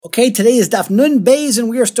Okay, today is Daf Nun Beis, and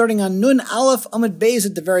we are starting on Nun Aleph Amud Beis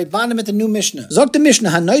at the very bottom at the new Mishnah. Zok the Mishnah,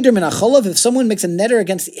 Hanoider min acholav, if someone makes a neder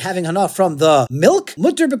against having hana from the milk,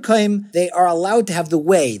 mutter b'kaim, they are allowed to have the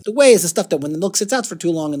whey. The whey is the stuff that when the milk sits out for too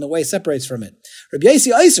long and the whey separates from it. Rabbi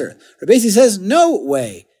Yosi Eiser, Rabbi Yosi says, no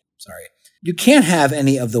whey. You can't have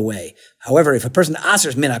any of the whey. However, if a person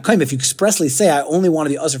asers min ha-kaim, if you expressly say, I only want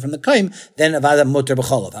to be aser from the kaim, then avada mutter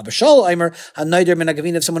b'cholav. Habashal aimer hanayder min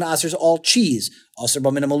ha-gavin, if someone asers all cheese, aser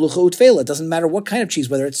ba min ha-malucha utfeila. It doesn't matter what kind of cheese,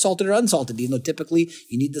 whether it's salted or unsalted, even though typically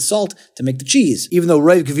you need the salt to make the cheese. Even though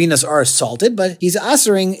roiv gavinas are salted, but he's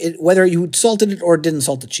asering it whether you salted it or didn't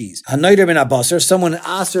salt the cheese. Hanayder min ha-basar, someone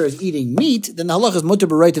aser is eating meat, then the halach is mutter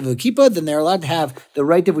b'roitiv v'kippah, then they're allowed to have the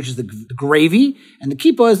roitiv, which is the gravy, and the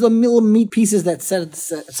kippah is the little meat pieces that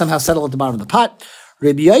somehow settle at the bottom of the pot.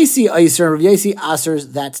 Rabbi Yosi Eiser, Rabbi Yosi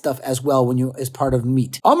asers that stuff as well as part of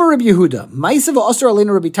meat. Amar Rabbi Yehuda, Ma'asav Aser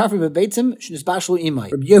Aleinu Rabbi Tarfon bebeitzim shnisbashlu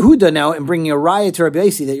imai. Rabbi Yehuda now, in bringing a raya to Rabbi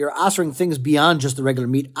Yosi that you're asering things beyond just the regular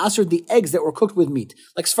meat, asered the eggs that were cooked with meat,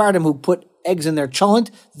 like Sfardim who put eggs in their cholent,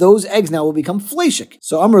 those eggs now will become fleshik.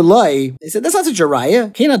 So Amr Lai, they said, that's not such a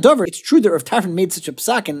raya. Kena Dover, it's true that Rav Tarfon made such a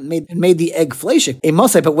psak and made the egg fleshik. A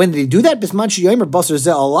Masai, but when did he do that? Bisman Shiyomer Basar Ze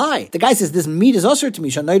Alai. The guy says, this meat is usher to me.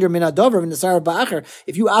 Shanayder Mina Dover, Vinasar Ba'acher.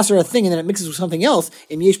 If you aser a thing and then it mixes with something else,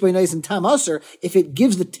 Im Yesh Boy Nais and Tam Usher, if it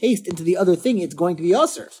gives the taste into the other thing, it's going to be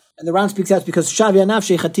usher. And the Ran speaks out because Shavia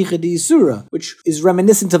Nafshe Chaticha Di Yisura, which is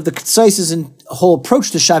reminiscent of the Ketzaisis and whole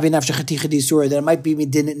approach to Shavia Nafshe Chaticha Di Yisura, that it might be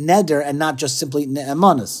Midin Neder and not just simply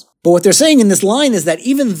Ne'emanas. But what they're saying in this line is that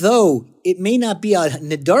even though it may not be a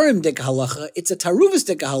Nedarim Dik Halacha, it's a Taruvis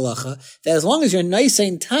Dik Halacha, that as long as you're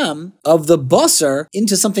Naisein Tam of the Basar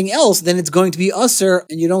into something else, then it's going to be Usr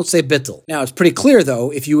and you don't say Bittel. Now, it's pretty clear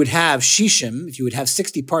though, if you would have Shishim, if you would have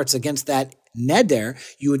 60 parts against that neder,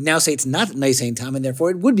 you would now say it's not Naisein Tam, and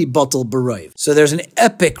therefore it would be Batal Baroiv. So there's an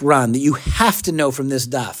epic Ran that you have to know from this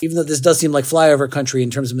daf, even though this does seem like flyover country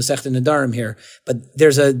in terms of Masechta Nedarim here, but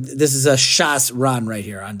this is a Shas Ran right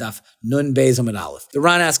here on daf Nun Beis Amud Aleph. The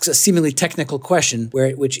Ran asks a seemingly technical question,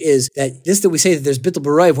 which is that we say that there's Batal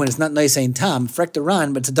Baroiv when it's not Naisein Tam, frek the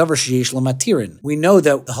Ran, but it's a Davar Sheyesh L'Matirin. We know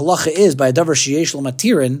that the halacha is by a Davar Sheyesh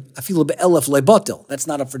L'Matirin, afilu be'elef le'batil. That's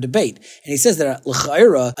not up for debate. And he says that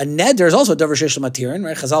l'cha'ira, a neder is also Davar Sheyesh L'Matirin,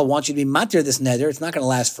 right? Chazal wants you to be matir this neder. It's not going to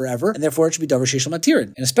last forever, and therefore it should be Davar Sheyesh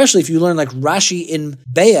L'Matirin. And especially if you learn like Rashi in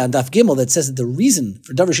Be'ah and Daf Gimel that says that the reason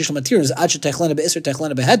for Davar Sheyesh L'Matirin is ad she'techlena be'isr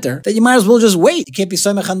techlena be'heter, that you might as well just wait. You can't be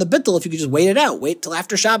soymech on the bittul if you could just wait it out. Wait till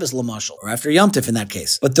after Shabbos l'mashal, or after Yom Tif in that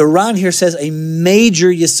case. But the Ran here says a major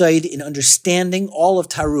yisaid in understanding all of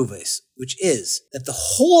Taruves, which is that the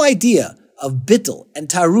whole idea of bittul and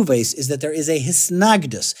taruves is that there is a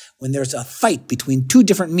hisnagdus when there's a fight between two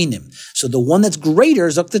different minim. So the one that's greater,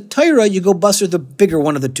 zok the Torah, you go buster the bigger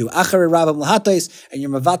one of the two. Achare rabam lahatais, and you're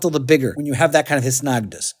mavatal the bigger when you have that kind of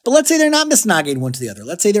hisnagdus. But let's say they're not misnaged one to the other.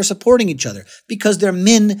 Let's say they're supporting each other because they're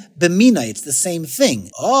min b'minai. It's the same thing.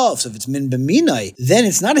 Oh, so if it's min b'minai, then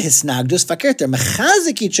it's not a hisnagdus. Fakir, they're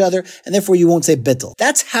mechazik each other, and therefore you won't say bittul.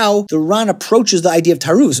 That's how the Ran approaches the idea of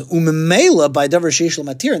taruz. Umemela by davar sheish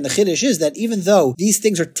l'matir, and the chiddush is that even though these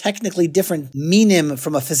things are technically different minim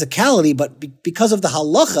from a physicality, but because of the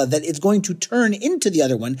halacha that it's going to turn into the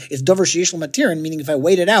other one, it's davar sheish l'matirin, meaning if I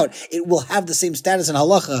wait it out, it will have the same status in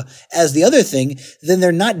halacha as the other thing, then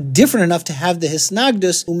they're not different enough to have the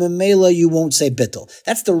hisnagdus, umemela, you won't say bittul.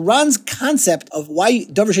 That's the Ran's concept of why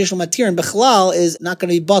davar sheish l'matirin bechlal is not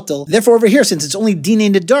going to be batel. Therefore over here, since it's only dinei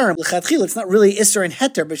nedarim, l'chadchil, it's not really isser and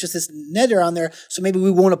heter, but it's just this neder on there, so maybe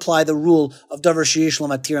we won't apply the rule of davar sheish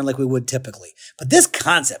l'matirin like we would typically. But this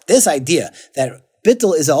concept, this idea that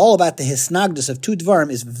bittul is all about the hisnagdus of two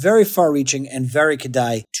dvarim is very far-reaching and very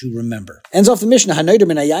kedai to remember. Ends off the Mishnah, hanoider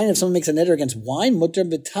min hayayin, if someone makes a neder against wine, mutter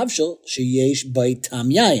b'tavshil sheyesh by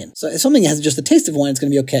tam yayin. So if something has just a taste of wine, it's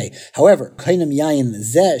going to be okay. However, kainam yayin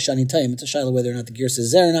zeh shani tayim, it's a shaila whether or not the gear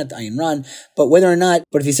says zeh or not, ayin ran,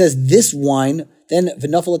 but if he says this wine, then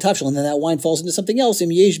v'nafel atavshil, and then that wine falls into something else,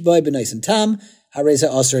 im yesh by b'nais and tam, Hareza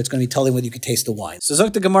Osir, it's going to be telling whether you could taste the wine. So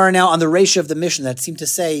Zok the Gemara now on the ratio of the Mishnah that seemed to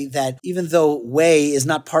say that even though whey is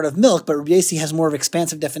not part of milk, but Rabbi Yosi has more of an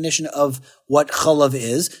expansive definition of what chalav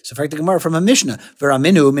is. So fact the Gemara from a Mishnah,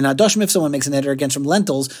 Veraminu min adoshim, if someone makes an eder against from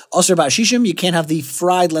lentils, Osir ba'ashishim, you can't have the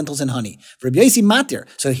fried lentils and honey. Rabbi Yosi matir.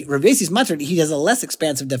 So Rabbi Yosi's matir, he has a less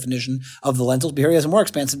expansive definition of the lentils, but here he has a more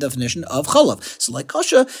expansive definition of chalav. So like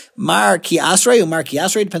kasha, mar ki asrei, umar ki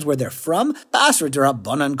asrei, depends where they're from. Ba'asra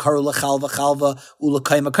derabanan karu lachalva chalva.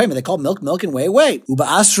 They call milk, and whey. Uba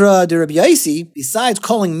asra de Rabbi Yosi, besides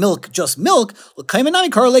calling milk just milk, but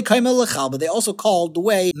they also called the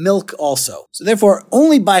whey milk also. So therefore,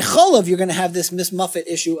 only by chalav you're going to have this mismuffet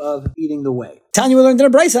issue of eating the whey. Tanya, we learned in a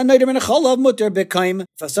brisa, neider min chalav mutter b'kaim.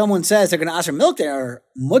 If someone says they're going to aser milk, they are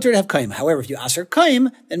mutter to have kaim. However, if you aser kaim,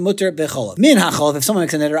 then mutter b'chalav. Min hachalav, if someone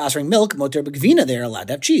makes a neder asering milk, mutter b'gvina, they are allowed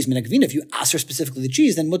to have cheese. Min gvina, if you aser specifically the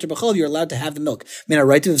cheese, then mutter b'chalav, you're allowed to have the milk. Min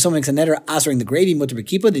haraitiv, if someone makes a neder asering the gravy, mutter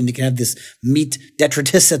b'kippah, then you can have this meat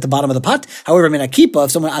detritus at the bottom of the pot. However, min kippah,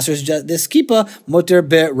 if someone asers this kippah, mutter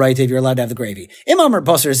b'raitiv, you're allowed to have the gravy. Imamar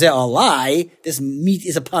basar ze alai, this meat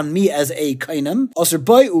is upon me as a kainam. Aser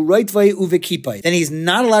bay uraitvay uvekippah. Then he's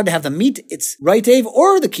not allowed to have the meat, it's raitev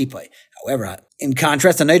or the kippah. However, in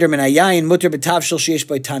contrast, a neder min hayayin mutter b'tavshil sheish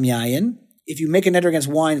by tam yayin. If you make a neder against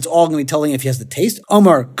wine, it's all going to be telling if he has the taste.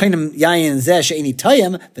 Omar kainam yayin zeh she'eni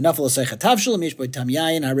tayim v'nafel aseicha tavshil mish by tam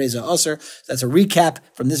yayin hareza aser. That's a recap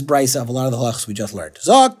from this brisa of a lot of the halachas we just learned.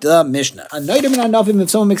 Zok the Mishnah. A neder min hanavim,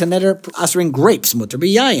 if someone makes a neder asering grapes, mutter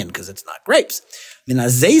b'yayin, because it's not grapes. Min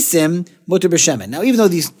hazeisim mutter b'shemen. Now, even though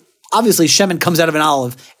these obviously shemen comes out of an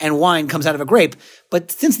olive and wine comes out of a grape, but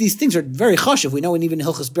since these things are very chashuv, we know in even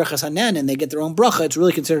Hilchas Berachas Hanan and they get their own bracha, it's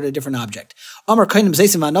really considered a different object. Amar kainim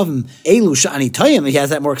zeisim anavim elu sha'ani tayim, he has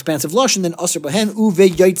that more expansive lashon than aser bahen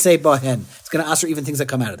uve yotzei bahen. It's going to aser even things that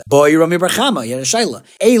come out of that. Boy Rami Barchama, he had a shaila.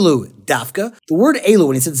 Elu dafka. The word elu,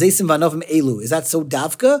 when he said zeisim vanavim elu, is that so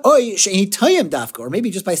dafka? Oy she'eni tayim dafka. Or maybe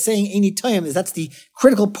just by saying eni tayim, is that's the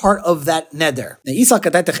critical part of that neder. Now, Isak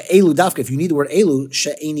adatach elu dafka, if you need the word elu,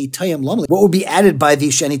 she'eni tayim lamli, what would be added by the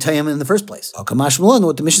she'eni tayim in the first place?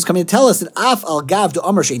 What the Mishnah is coming to tell us that af al gav de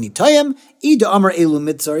amar she'eni tayim, I de amar elu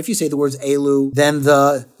mitzar. If you say the words elu, then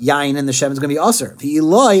the yain and the shem is going to be aser.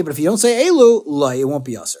 But if you don't say elu, loy, it won't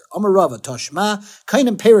be aser. Amar Rava tashma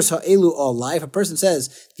kainam peres ha elu all lie. If a person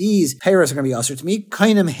says these peres are going to be aser to me,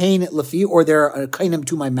 kainam hein lefi, or they're a kainam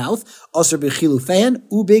to my mouth, aser b'chilufehen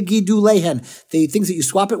ubegidulehen. The things that you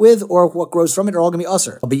swap it with or what grows from it are all going to be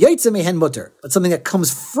aser. But something that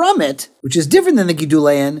comes from it, which is different than the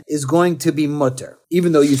gidulehen, is going to be mutter,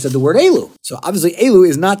 even though you said the word elu. So obviously elu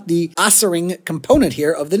is not the asering component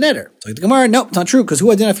here of the neder. So the Gemara, no, it's not true, because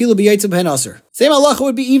hu adin afilu b'yaitza b'hen aser. Same halacha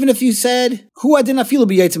would be even if you said hu adin afilu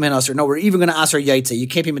b'yaitza b'hen aser. No, we're even going to aser yaitza. You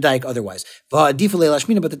can't be medayik otherwise. But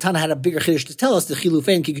the Tana had a bigger chiddush to tell us the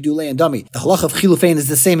chilufein ki gidulehen dami. The halacha of chilufein is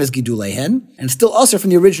the same as gidulehen, and it's still aser from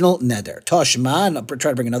the original neder. Tashma, and I'll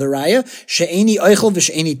try to bring another raya. She'eni eichel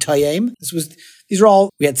v'she'eni tayim. These are all,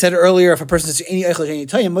 we had said earlier, if a person says, any eichel, any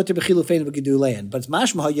tayim, mutter b'chilufein v'gedulein. But it's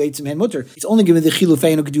mashma ha-yaitzim hen mutter. It's only given the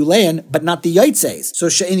chilufein v'gedulein, but not the yaitzes. So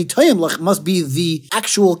she'eni tayim must be the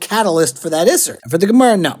actual catalyst for that isser. And for the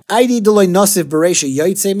Gemara, no. Aidi de loy nosiv b'reisha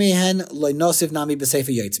yaitzeh mehen, loy nosiv nami b'seifa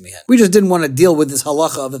yaitzeh mehen. We just didn't want to deal with this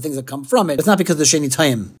halacha of the things that come from it. It's not because of the she'eni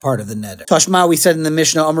tayim part of the neder. Tashma, we said in the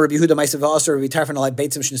Mishnah, Amar Rabbi Yehuda ma'asav ha'aser, Rabbi Tarfon alai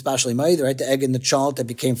beitzim sh'nispashli ma'id, right? The egg in the chalt that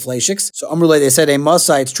became fleishiks. So Amrulay, they said, a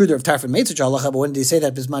masai, it's true that Rav Tarfon made such a halacha, but when did he say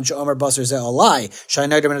that? Bisman she'omer basar zeh alai,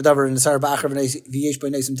 sha'nayder ben adavar and sar ba'achar v'yesh by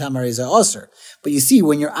neisim tamar zeh aser. But you see,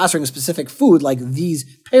 when you're asering a specific food like these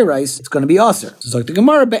perais, it's going to be aser. So it's like the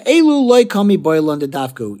Gemara, be'elu loy kami boilon de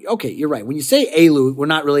dafku. Okay, you're right. When you say elu, we're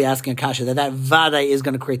not really asking a kasha that vaday is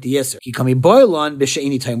going to create the yisr. Ki kami boilon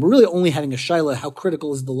b'she'eni tayim. We're really only having a shaila. How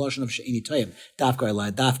critical is the lashon of she'eni tayim? Dafka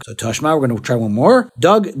alai dafka. So Tashma, we're going to try one more.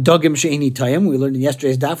 Dugim she'eni tayim. We learned in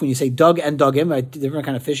yesterday's daf when you say dug and dugim, right? Different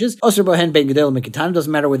kind of fishes. Aser bohen ben gedel mekitan.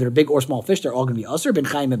 Doesn't matter whether they're big or small fish. They're all going to be aser. Ben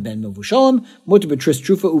chaim and ben mevushalim. Mutter b'tris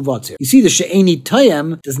trufa uvatzir. You see, the she'eni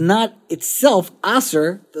tayim does not itself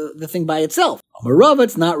aser the thing by itself. Marava,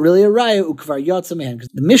 it's not really a raya ukvar yotza man, because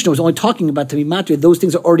the Mishnah was only talking about to be matri. Those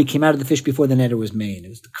things that already came out of the fish before the neder was made. It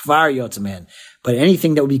was the kvar yotza man. But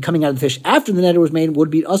anything that would be coming out of the fish after the neder was made would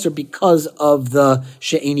be usher because of the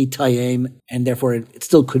she'eni tayim, and therefore it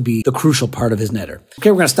still could be the crucial part of his neder. Okay,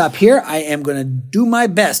 we're going to stop here. I am going to do my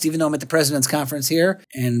best, even though I'm at the president's conference here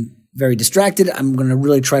and very distracted. I'm going to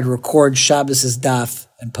really try to record Shabbos' daf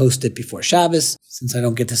and post it before Shabbos, since I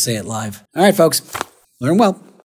don't get to say it live. All right, folks, learn well.